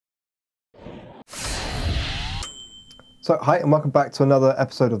So hi and welcome back to another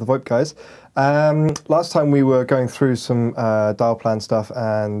episode of the VoIP Guys. Last time we were going through some DialPlan stuff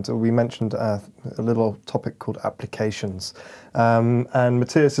and we mentioned a little topic called applications. And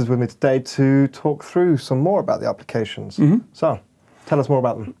Mathias is with me today to talk through some more about the applications. So tell us more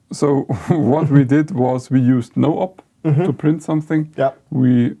about them. So what we did was we used no-op to print something.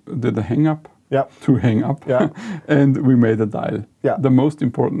 We did a hang-up to hang up, and we made a dial. The most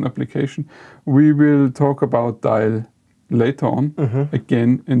important application. We will talk about dial later on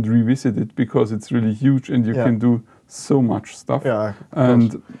again and revisit it because it's really huge and you can do so much stuff.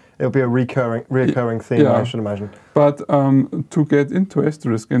 And it'll be a recurring theme, I should imagine. But to get into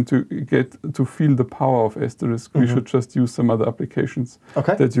Asterisk and to get to feel the power of Asterisk, we should just use some other applications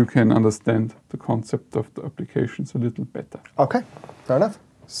that you can understand the concept of the applications a little better. Okay, fair enough.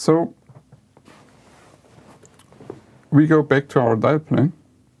 So we go back to our DialPlan.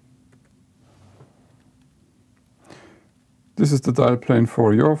 This is the DialPlan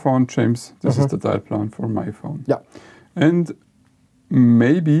for your phone, James. This is the DialPlan for my phone. And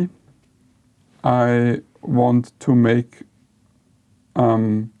maybe I want to make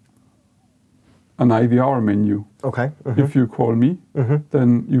an IVR menu. If you call me,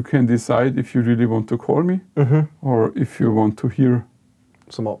 then you can decide if you really want to call me or if you want to hear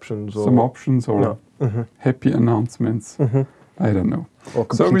some options or happy announcements. I don't know. Or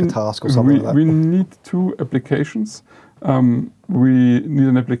complete a task or something like that. We need two applications. We need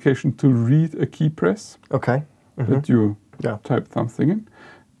an application to read a key press that you type something in.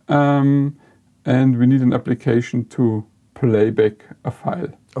 And we need an application to play back a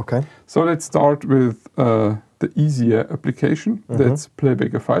file. So let's start with the easier application. That's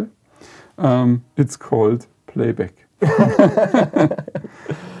playback a file. It's called Playback.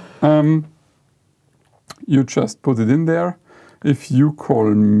 You just put it in there. If you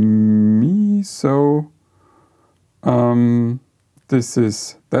call me, so this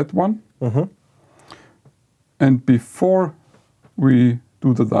is that one. And before we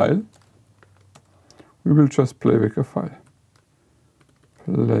do the dial, we will just play back a file.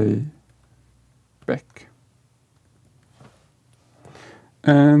 Play back.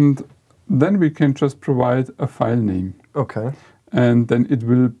 And then we can just provide a file name. And then it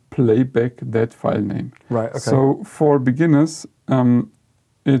will play back that file name. So for beginners,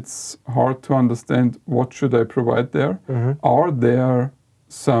 it's hard to understand what should I provide there. Are there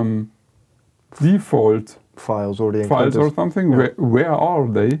some default files already files or something? Where are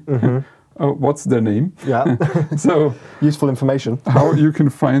they? What's their name? So useful information. How you can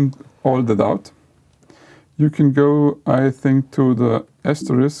find all that out. You can go, I think, to the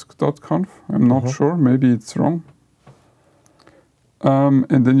asterisk.conf. I'm not sure, maybe it's wrong.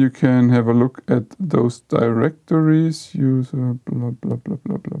 And then you can have a look at those directories, user blah, blah, blah,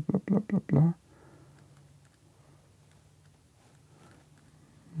 blah, blah, blah, blah, blah, blah.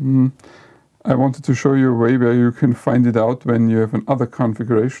 I wanted to show you a way where you can find it out when you have another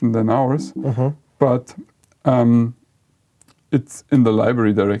configuration than ours. But it's in the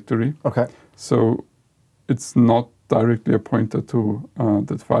library directory. So it's not directly a pointer to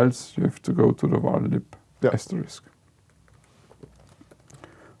that files. You have to go to the varlib asterisk.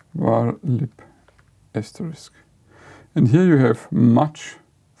 Varlib asterisk. And here you have much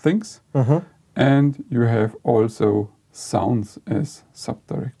things, and you have also sounds as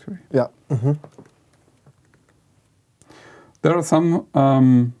subdirectory. There are some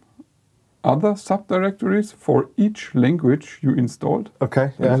other subdirectories for each language you installed.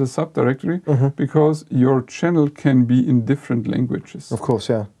 There is a subdirectory because your channel can be in different languages.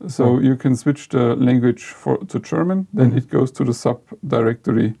 So you can switch the language to German, then it goes to the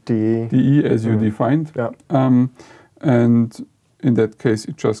subdirectory DE as you defined. And in that case,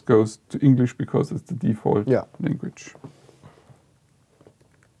 it just goes to English because it's the default language.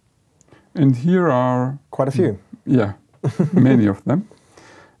 And here are quite a few. Many of them.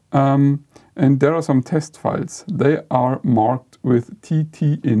 And there are some test files. They are marked with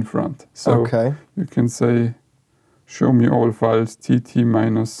TT in front. So you can say, show me all files, TT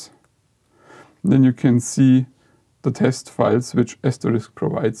minus. Then you can see the test files which Asterisk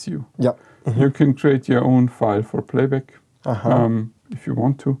provides you. You can create your own file for playback if you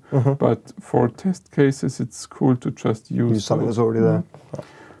want to. But for test cases, it's cool to just use something that's already there.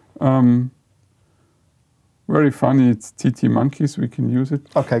 Very funny, it's TT monkeys, we can use it.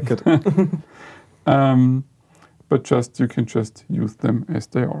 Good. But you can just use them as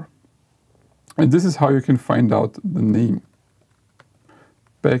they are. And this is how you can find out the name.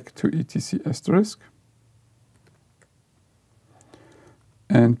 Back to etc asterisk.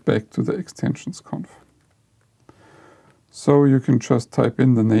 And back to the extensions conf. So you can just type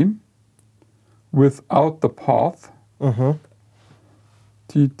in the name without the path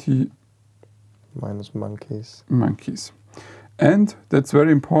TT minus monkeys. Monkeys. And that's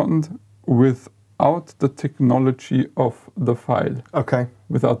very important, without the technology of the file. Okay.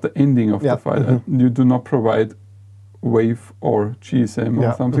 Without the ending of the file. You do not provide WAV or GSM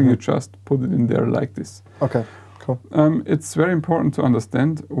or something. You just put it in there like this. Okay, cool. It's very important to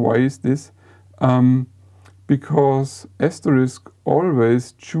understand why is this. Because Asterisk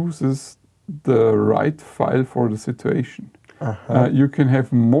always chooses the right file for the situation. You can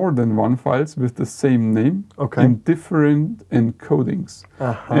have more than one files with the same name in different encodings.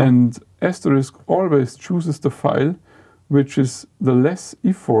 And Asterisk always chooses the file which is the less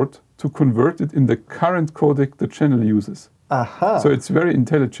effort to convert it in the current codec the channel uses. So it's very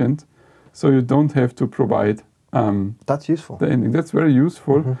intelligent, so you don't have to provide that's useful. The ending. That's very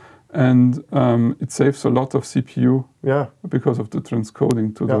useful. And it saves a lot of CPU because of the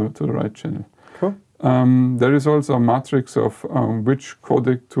transcoding to the right channel. Cool. There is also a matrix of which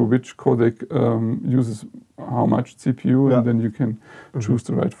codec to which codec uses how much CPU, and then you can choose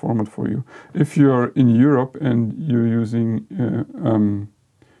the right format for you. If you're in Europe and you're using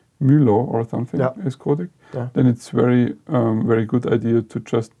Mülo or something as codec, then it's very good idea to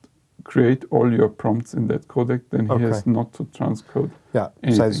just create all your prompts in that codec. Then he has not to transcode.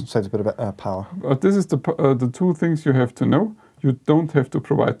 Saves a bit of power. But this is the two things you have to know. You don't have to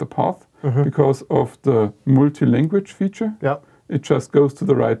provide the path because of the multi-language feature. It just goes to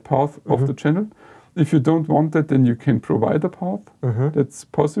the right path of the channel. If you don't want that, then you can provide a path. That's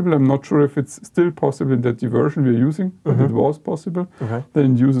possible. I'm not sure if it's still possible in that version we're using, but it was possible.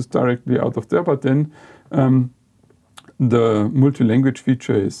 Then uses directly out of there. But then the multi-language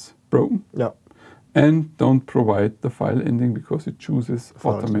feature is broken. And don't provide the file ending because it chooses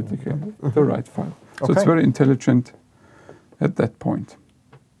automatically the right file. So it's very intelligent at that point.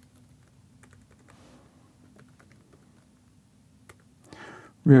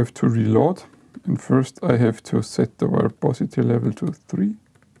 We have to reload. And first I have to set the verbosity level to 3.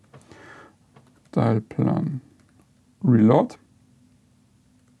 DialPlan reload.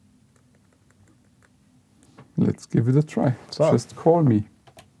 Let's give it a try. Just call me.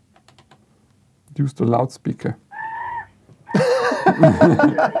 Use the loudspeaker.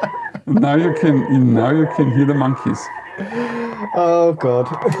 Now you can hear the monkeys. Oh God.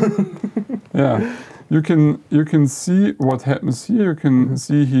 You can see what happens here. You can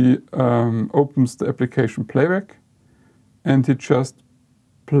see he opens the application Playback, and he just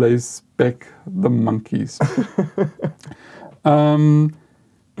plays back the monkeys.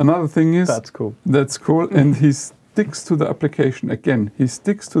 Another thing is that's cool. That's cool, and he sticks to the application again. He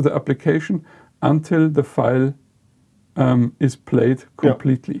sticks to the application until the file is played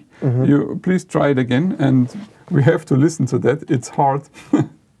completely. You please try it again, and we have to listen to that. It's hard.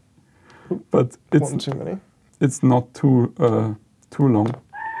 But it's not too long.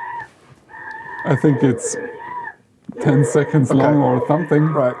 I think it's 10 seconds long or something.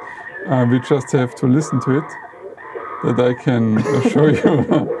 Right. We just have to listen to it, that I can show you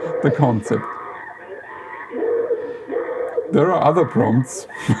the concept. There are other prompts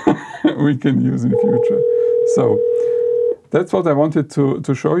we can use in future. So that's what I wanted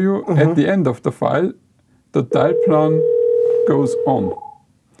to show you. At the end of the file, the DialPlan goes on.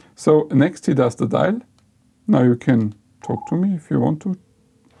 So next he does the dial. Now you can talk to me if you want to.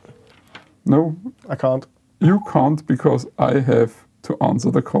 No? I can't. You can't because I have to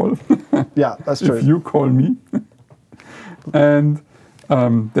answer the call. Yeah, that's true. If you call me. And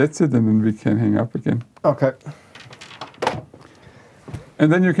that's it, and then we can hang up again. Okay.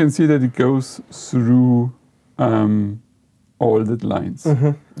 And then you can see that it goes through all the lines.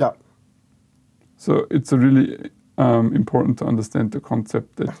 Yeah. So it's a really important to understand the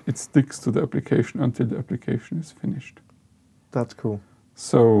concept that it sticks to the application until the application is finished. That's cool.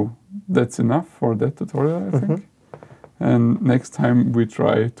 So that's enough for that tutorial, I think. And next time we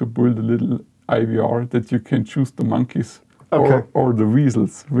try to build a little IVR that you can choose the monkeys or the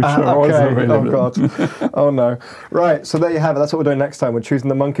weasels, which are also available. Oh God. Oh no. Right, so there you have it. That's what we're doing next time. We're choosing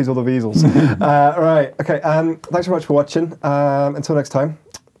the monkeys or the weasels. Right, okay. Thanks very much for watching. Until next time,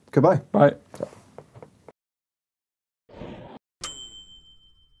 goodbye. Bye.